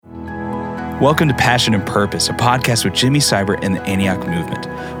Welcome to Passion and Purpose, a podcast with Jimmy Seibert and the Antioch Movement.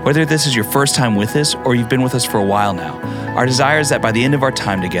 Whether this is your first time with us or you've been with us for a while now, our desire is that by the end of our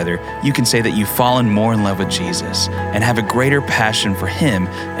time together, you can say that you've fallen more in love with Jesus and have a greater passion for Him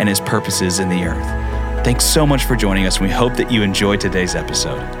and His purposes in the earth. Thanks so much for joining us, and we hope that you enjoyed today's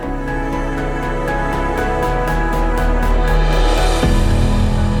episode.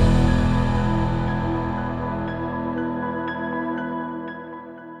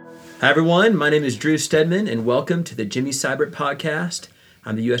 Hi, everyone. My name is Drew Stedman, and welcome to the Jimmy Seibert Podcast.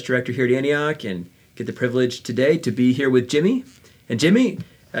 I'm the U.S. Director here at Antioch, and get the privilege today to be here with Jimmy. And Jimmy,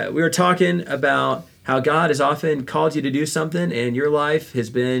 we were talking about how God has often called you to do something, and your life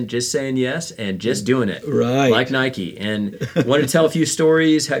has been just saying yes and just doing it. Right. Like Nike. And wanted to tell a few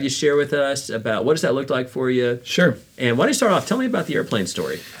stories, have you share with us about what does that look like for you? Sure. And why don't you start off? Tell me about the airplane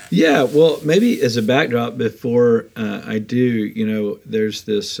story. Yeah, well, maybe as a backdrop before I do, there's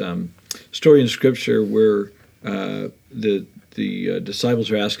this story in Scripture where the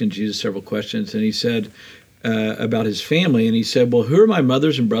disciples are asking Jesus several questions, and he said about his family, and he said, well, who are my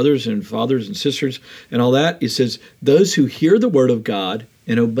mothers and brothers and fathers and sisters and all that? He says, those who hear the word of God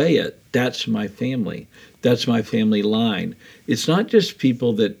and obey it, that's my family. That's my family line. It's not just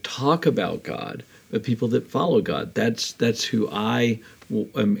people that talk about God, but people that follow God. That's who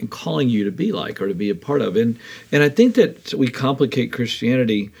I'm calling you to be like or to be a part of. And I think that we complicate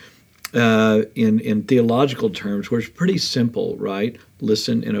Christianity in theological terms where it's pretty simple, right?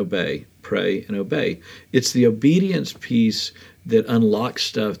 Listen and obey, pray and obey. It's the obedience piece that unlocks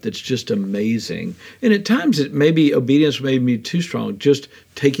stuff that's just amazing. And at times obedience may be too strong, just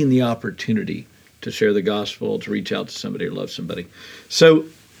taking the opportunity to share the gospel, to reach out to somebody or love somebody. So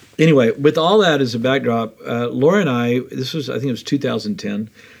anyway, with all that as a backdrop, Laura and I think it was 2010,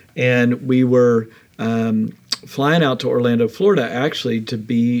 and we were flying out to Orlando, Florida, actually, to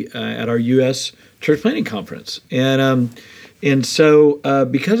be at our U.S. Church Planting Conference. And so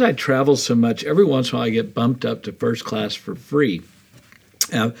because I travel so much, every once in a while I get bumped up to first class for free.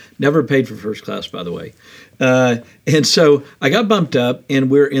 Never paid for first class, by the way. And so I got bumped up, and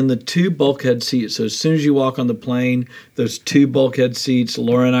we're in the two bulkhead seats. So as soon as you walk on the plane, those two bulkhead seats,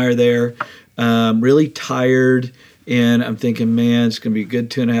 Laura and I are there, really tired. And I'm thinking, man, it's going to be a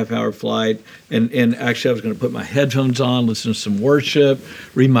good 2.5-hour flight. And actually, I was going to put my headphones on, listen to some worship,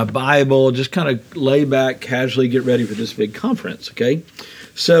 read my Bible, just kind of lay back, casually get ready for this big conference, okay?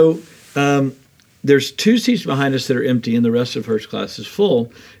 So there's two seats behind us that are empty, and the rest of first class is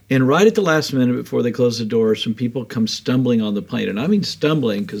full. And right at the last minute before they close the door, some people come stumbling on the plane. And I mean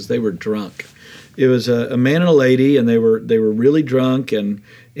stumbling because they were drunk. It was a man and a lady, and they were really drunk, and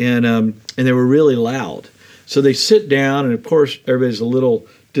they were really loud. So they sit down, and of course, everybody's a little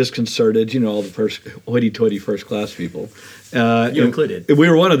disconcerted, all the first hoity-toity first-class people. You included. We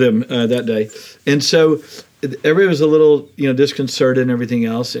were one of them that day. And so everybody was a little, disconcerted and everything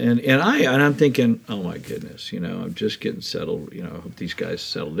else. And I'm thinking, oh, my goodness, I'm just getting settled. I hope these guys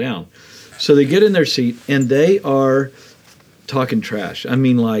settle down. So they get in their seat, and they are talking trash. I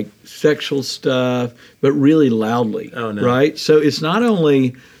mean, like sexual stuff, but really loudly. Oh, no. Right? So it's not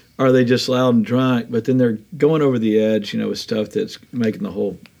only are they just loud and drunk, but then they're going over the edge, with stuff that's making the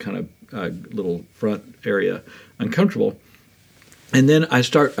whole kind of little front area uncomfortable. And then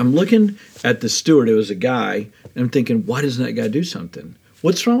I'm looking at the steward. It was a guy, and I'm thinking, why doesn't that guy do something?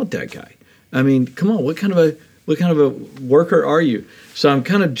 What's wrong with that guy? I mean, come on, what kind of a worker are you? So I'm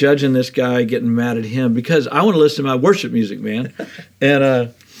kind of judging this guy, getting mad at him because I want to listen to my worship music, man.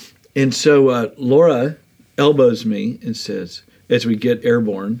 And so Laura elbows me and says, as we get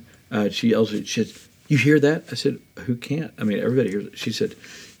airborne, she yells, she says, you hear that? I said, who can't? I mean, everybody hears it. She said,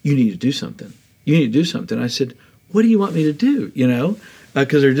 you need to do something. You need to do something. I said, what do you want me to do?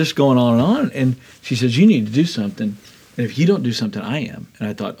 Because they're just going on and on. And she says, you need to do something. And if you don't do something, I am. And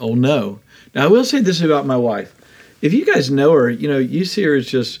I thought, oh, no. Now, I will say this about my wife. If you guys know her, you see her as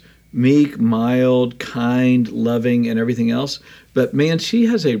just meek, mild, kind, loving, and everything else. But man, she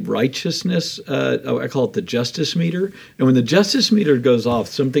has a righteousness, I call it the justice meter. And when the justice meter goes off,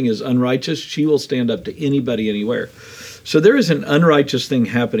 something is unrighteous, she will stand up to anybody, anywhere. So there is an unrighteous thing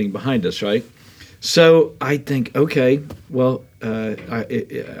happening behind us, right? So I think, okay, well,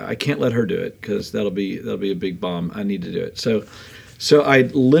 I can't let her do it because that'll be a big bomb. I need to do it. So I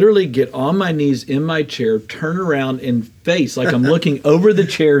literally get on my knees in my chair, turn around and face like I'm looking over the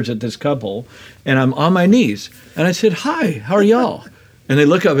chairs at this couple, and I'm on my knees. And I said, hi, how are y'all? And they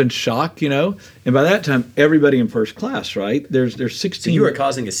look up in shock, And by that time, everybody in first class, right? There's 16. So you were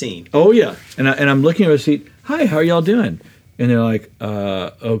causing a scene. Oh, yeah. And I'm looking at a seat, hi, how are y'all doing? And they're like,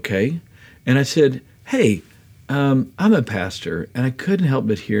 okay. And I said, hey, I'm a pastor, and I couldn't help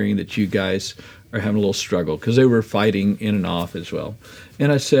but hearing that you guys are having a little struggle because they were fighting in and off as well.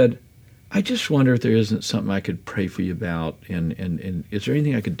 And I said, I just wonder if there isn't something I could pray for you about, and is there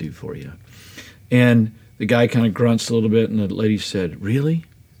anything I could do for you? And the guy kind of grunts a little bit, and the lady said, really?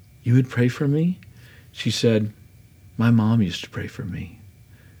 You would pray for me? She said, my mom used to pray for me.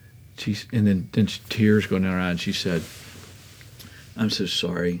 And then tears going down her eyes. She said, I'm so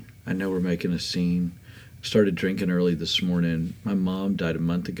sorry. I know we're making a scene. I started drinking early this morning. My mom died a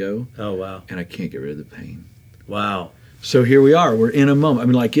month ago. Oh, wow. And I can't get rid of the pain. Wow. So here we are. We're in a moment. I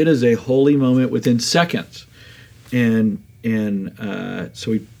mean, like, it is a holy moment within seconds. And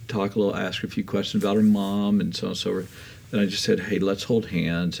so we talk a little, ask her a few questions about her mom and so on and so forth. Then I just said, hey, let's hold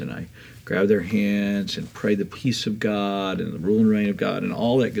hands. And I grabbed their hands and pray the peace of God and the rule and reign of God and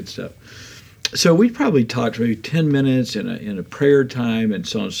all that good stuff. So we probably talked maybe 10 minutes in a prayer time and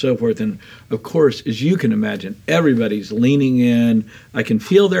so on and so forth. And, of course, as you can imagine, everybody's leaning in. I can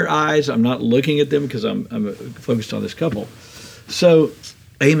feel their eyes. I'm not looking at them because I'm focused on this couple. So,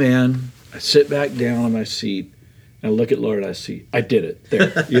 amen. I sit back down on my seat. I look at Laura and I see, I did it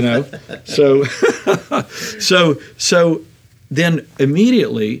there, you know? So then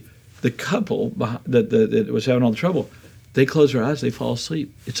immediately the couple that was having all the trouble, they close their eyes, they fall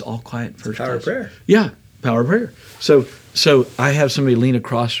asleep. It's all quiet first Power of prayer. Yeah, power of prayer. So I have somebody lean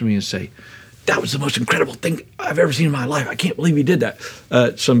across from me and say, that was the most incredible thing I've ever seen in my life. I can't believe you did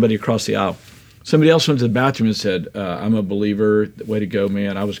that. Somebody across the aisle. Somebody else went to the bathroom and said, I'm a believer. Way to go,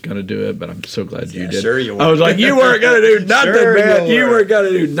 man. I was going to do it, but I'm so glad you did. Sure you were. I was like, you weren't going to do nothing, Sure man. you You were. weren't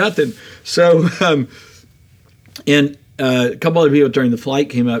going to do nothing. So, and a couple other people during the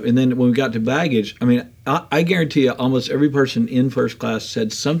flight came up, and then when we got to baggage, I mean, I guarantee you almost every person in first class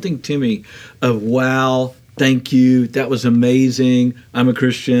said something to me of, wow, thank you, that was amazing, I'm a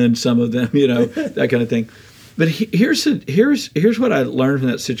Christian, some of them, you know, that kind of thing. But here's what I learned from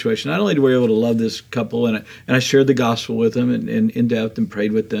that situation. Not only were we able to love this couple, and I shared the gospel with them and in depth and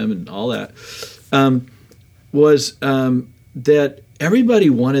prayed with them and all that, was that everybody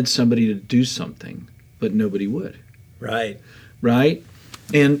wanted somebody to do something, but nobody would. Right?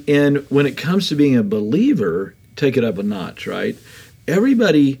 And when it comes to being a believer, take it up a notch, right?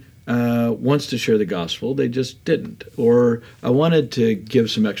 Everybody wants to share the gospel, they just didn't. Or I wanted to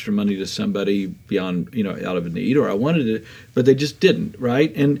give some extra money to somebody beyond, you know, out of a need, or I wanted to, but they just didn't,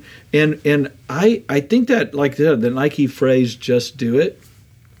 right? And I think that, like the Nike phrase, just do it,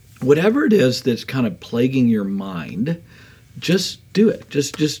 whatever it is that's kind of plaguing your mind, just do it.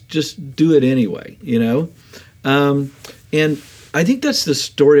 Just do it anyway, you know? And I think that's the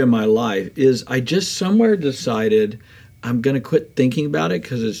story of my life, is I just somewhere decided I'm going to quit thinking about it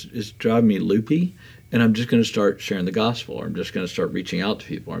because it's driving me loopy, and I'm just going to start sharing the gospel, or I'm just going to start reaching out to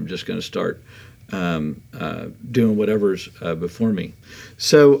people, or I'm just going to start doing whatever's before me.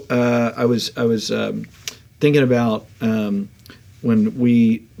 So I was thinking about when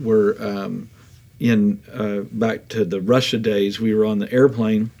we were back to the Russia days, we were on the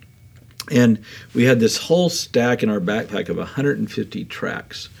airplane, and we had this whole stack in our backpack of 150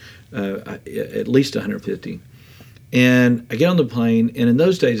 tracts, at least 150. And I get on the plane, and in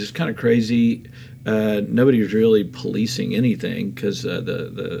those days, it's kind of crazy. Nobody was really policing anything because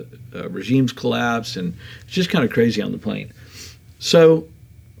the regimes collapsed, and it's just kind of crazy on the plane. So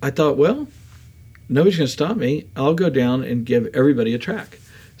I thought, well, nobody's going to stop me. I'll go down and give everybody a tract.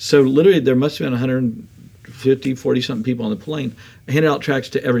 So literally, there must have been 150, 40-something people on the plane. I handed out tracts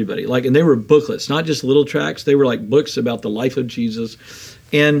to everybody. And they were booklets, not just little tracts. They were like books about the life of Jesus.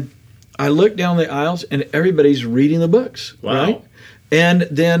 And I looked down the aisles, and everybody's reading the books, wow. Right? And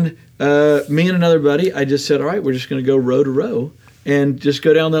then me and another buddy, I just said, all right, we're just going to go row to row and just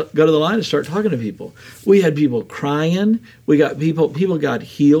go to the line and start talking to people. We had people crying. We got people got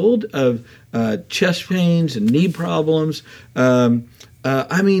healed of chest pains and knee problems.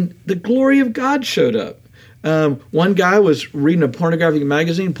 I mean, the glory of God showed up. One guy was reading a pornographic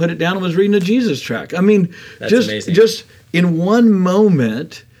magazine, put it down, and was reading a Jesus tract. I mean, that's amazing. Just in one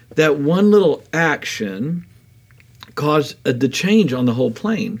moment, that one little action caused the change on the whole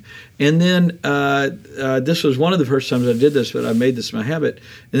plane. And then this was one of the first times I did this, but I made this my habit.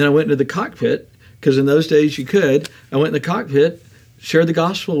 And then I went into the cockpit, because in those days you could. I went in the cockpit, shared the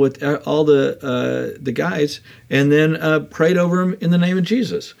gospel with all the guys, and then prayed over them in the name of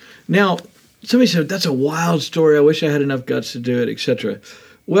Jesus. Now, somebody said, that's a wild story. I wish I had enough guts to do it, etc.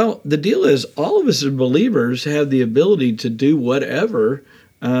 Well, the deal is, all of us as believers have the ability to do whatever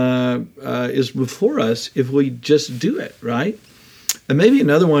is before us if we just do it, right? And maybe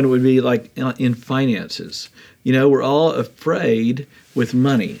another one would be like in finances. You know, we're all afraid with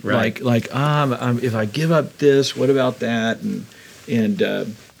money. Right. If I give up this, what about that, and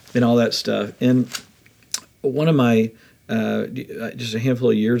all that stuff. And one of my just a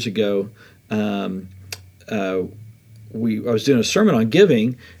handful of years ago, I was doing a sermon on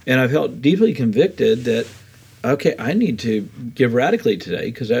giving, and I felt deeply convicted that, okay, I need to give radically today,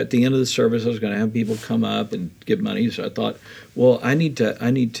 because at the end of the service I was going to have people come up and give money. So I thought, well, I need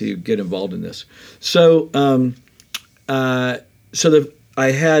to get involved in this. So I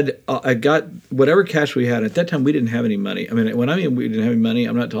got whatever cash we had. At that time, we didn't have any money. I mean we didn't have any money,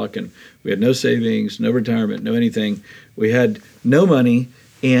 I'm not talking, we had no savings, no retirement, no anything. We had no money,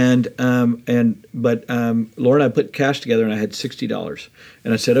 but Laura and I put cash together, and I had $60.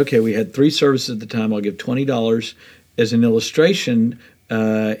 And I said, okay, we had 3 services at the time. I'll give $20 as an illustration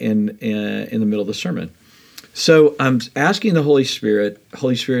in the middle of the sermon. So I'm asking the Holy Spirit,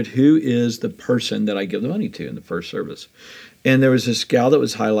 who is the person that I give the money to in the first service? And there was this gal that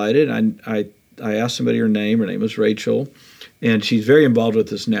was highlighted. And I asked somebody her name. Her name was Rachel, and she's very involved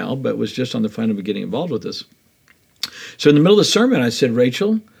with us now, but was just on the front of getting involved with us. So in the middle of the sermon, I said,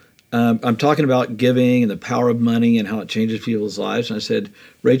 Rachel, I'm talking about giving and the power of money and how it changes people's lives. And I said,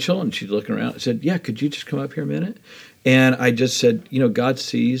 Rachel, and she's looking around. I said, yeah, could you just come up here a minute? And I just said, God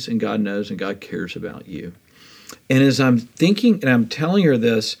sees and God knows and God cares about you. And as I'm thinking and I'm telling her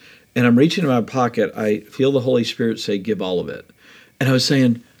this, and I'm reaching in my pocket, I feel the Holy Spirit say, give all of it. And I was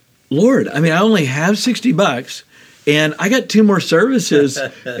saying, Lord, I only have $60, and I got 2 more services,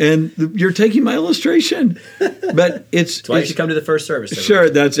 and you're taking my illustration. But that's why you should come to the first service. Sure,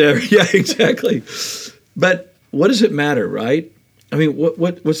 that's it. Yeah, exactly. But what does it matter, right?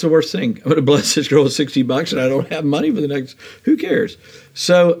 What's the worst thing? I'm going to bless this girl with $60, and I don't have money for the next. Who cares?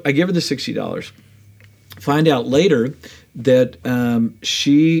 So I give her the $60. Find out later that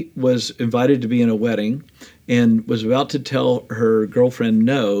she was invited to be in a wedding and was about to tell her girlfriend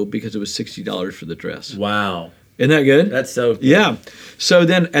no because it was $60 for the dress. Wow. Isn't that good? That's so good. Yeah. So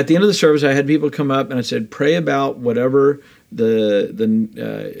then at the end of the service, I had people come up and I said, pray about whatever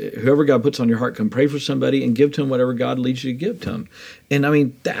whoever God puts on your heart, come pray for somebody and give to them whatever God leads you to give to them.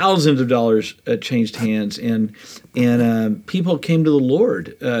 And thousands of dollars changed hands, and people came to the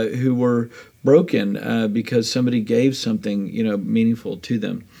Lord who were broken because somebody gave something meaningful to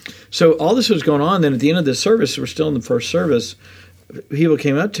them. So all this was going on. Then at the end of the service, we're still in the first service, people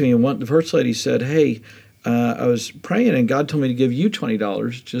came up to me, and the first lady said, hey, I was praying and God told me to give you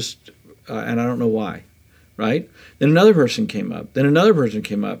 $20 and I don't know why. Right? Then another person came up. Then another person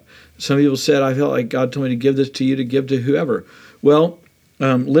came up. Some people said, I felt like God told me to give this to you to give to whoever. Well,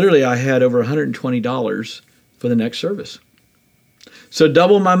 literally I had over $120 for the next service. So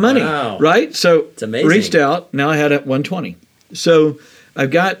double my money, wow. Right? So it's amazing. Reached out. Now I had at 120. So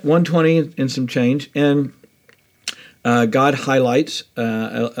I've got 120 and some change, and God highlights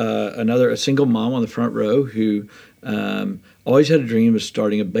a single mom on the front row who always had a dream of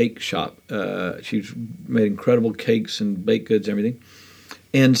starting a bake shop. She's made incredible cakes and baked goods and everything.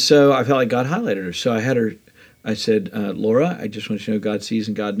 And so I felt like God highlighted her. So I said, Laura, I just want you to know God sees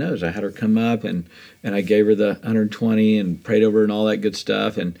and God knows. I had her come up and I gave her the 120 and prayed over her and all that good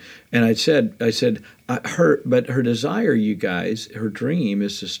stuff. And I said, her desire, you guys, her dream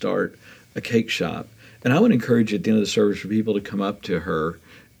is to start a cake shop. And I would encourage you at the end of the service for people to come up to her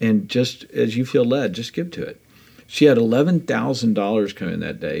and just as you feel led, just give to it. She had $11,000 come in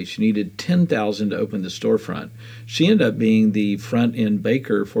that day. She needed $10,000 to open the storefront. She ended up being the front-end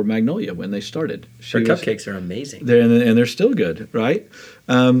baker for Magnolia when they started. Her cupcakes are amazing. They're still good, right?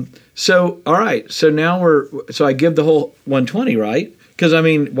 So all right. So now so I give the whole 120, right? Because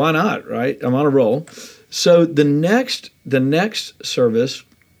why not, right? I'm on a roll. So the next service,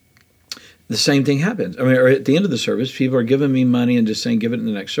 the same thing happens. Or at the end of the service, people are giving me money and just saying, give it in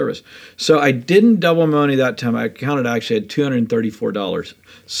the next service. So I didn't double my money that time. I counted, I actually had $234.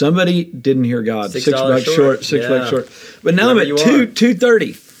 Somebody didn't hear God. $6 short. $6 short. But now I'm at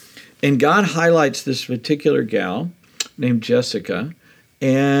 $230. And God highlights this particular gal named Jessica.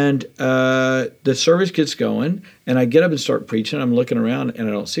 And the service gets going. And I get up and start preaching. I'm looking around and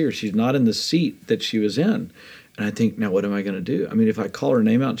I don't see her. She's not in the seat that she was in. And I think, now what am I going to do? If I call her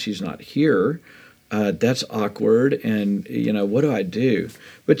name out and she's not here, that's awkward. And, what do I do?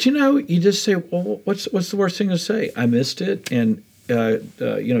 But, you just say, well, what's the worst thing to say? I missed it. And,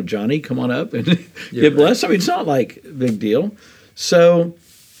 Johnny, come on up and get blessed. It's not like a big deal. So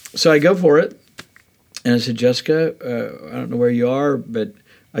I go for it. And I said, Jessica, I don't know where you are, but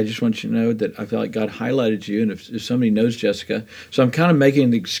I just want you to know that I feel like God highlighted you. And if somebody knows Jessica, so I'm kind of making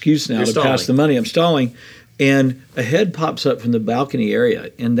an excuse now to pass the money. I'm stalling. And a head pops up from the balcony area.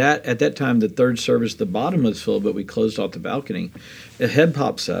 And that at that time, the third service, the bottom was full, but we closed off the balcony. A head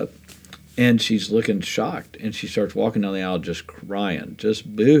pops up, and she's looking shocked. And she starts walking down the aisle just crying,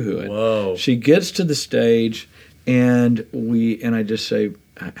 just boo-hooing. Whoa. She gets to the stage, and I just say,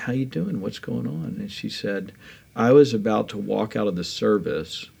 how you doing? What's going on? And she said, I was about to walk out of the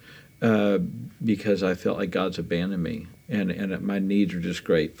service because I felt like God's abandoned me. And my needs are just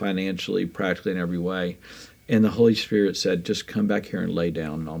great, financially, practically, in every way. And the Holy Spirit said, just come back here and lay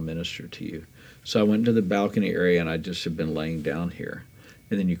down and I'll minister to you. So I went to the balcony area and I just had been laying down here.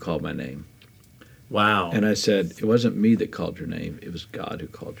 And then you called my name. Wow. And I said, it wasn't me that called your name. It was God who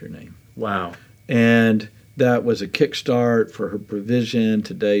called your name. Wow. And that was a kickstart for her provision.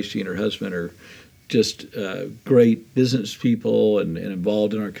 Today, she and her husband are just great business people and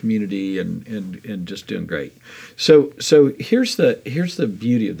involved in our community and just doing great. So here's the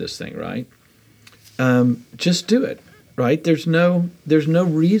beauty of this thing, right? Just do it, right? There's no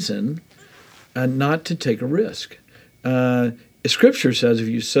reason not to take a risk. Scripture says if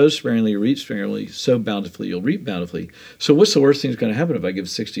you sow sparingly, you reap sparingly, sow bountifully, you'll reap bountifully. So what's the worst thing that's going to happen if I give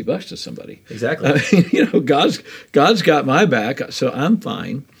 $60 to somebody? Exactly. God's got my back, so I'm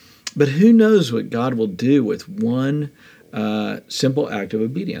fine. But who knows what God will do with one simple act of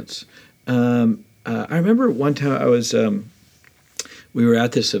obedience? I remember one time we were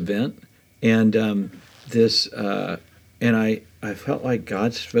at this event, and I felt like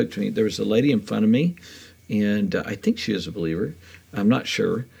God spoke to me. There was a lady in front of me, and I think she is a believer. I'm not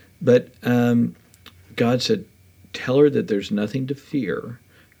sure, but God said, "Tell her that there's nothing to fear,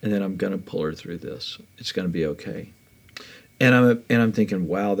 and that I'm going to pull her through this. It's going to be okay." And I'm thinking,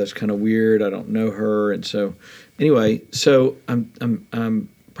 wow, that's kind of weird. I don't know her, and so anyway, I'm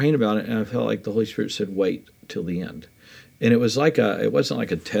praying about it, and I felt like the Holy Spirit said, "Wait till the end." And it wasn't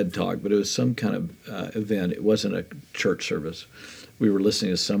like a TED talk, but it was some kind of event. It wasn't a church service. We were listening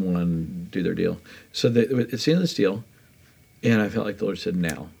to someone do their deal. So it's the end of this deal, and I felt like the Lord said,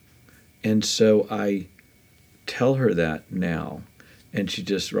 "Now," and so I tell her that now, and she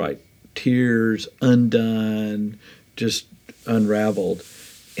just tears undone, just unraveled.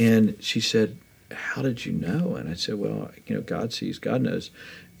 And she said, "How did you know?" And I said, "Well, God sees, God knows."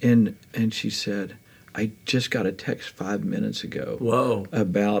 And she said, "I just got a text 5 minutes ago Whoa.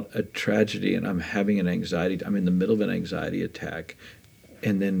 about a tragedy, and I'm having I'm in the middle of an anxiety attack.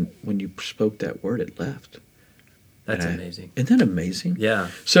 And then when you spoke that word, it left." That's amazing. Isn't that amazing? Yeah.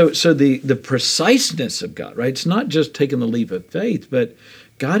 So the preciseness of God, right? It's not just taking the leap of faith, but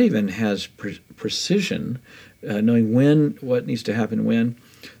God even has precision, knowing what needs to happen when.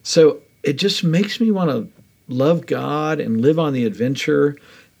 So it just makes me want to love God and live on the adventure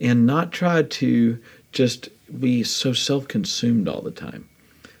and not try to just be so self-consumed all the time.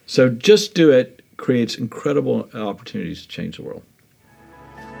 So just do it creates incredible opportunities to change the world.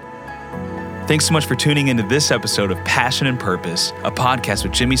 Thanks so much for tuning into this episode of Passion and Purpose, a podcast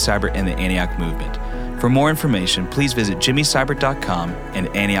with Jimmy Seibert and the Antioch Movement. For more information, please visit jimmyseibert.com and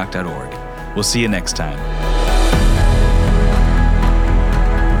antioch.org. We'll see you next time.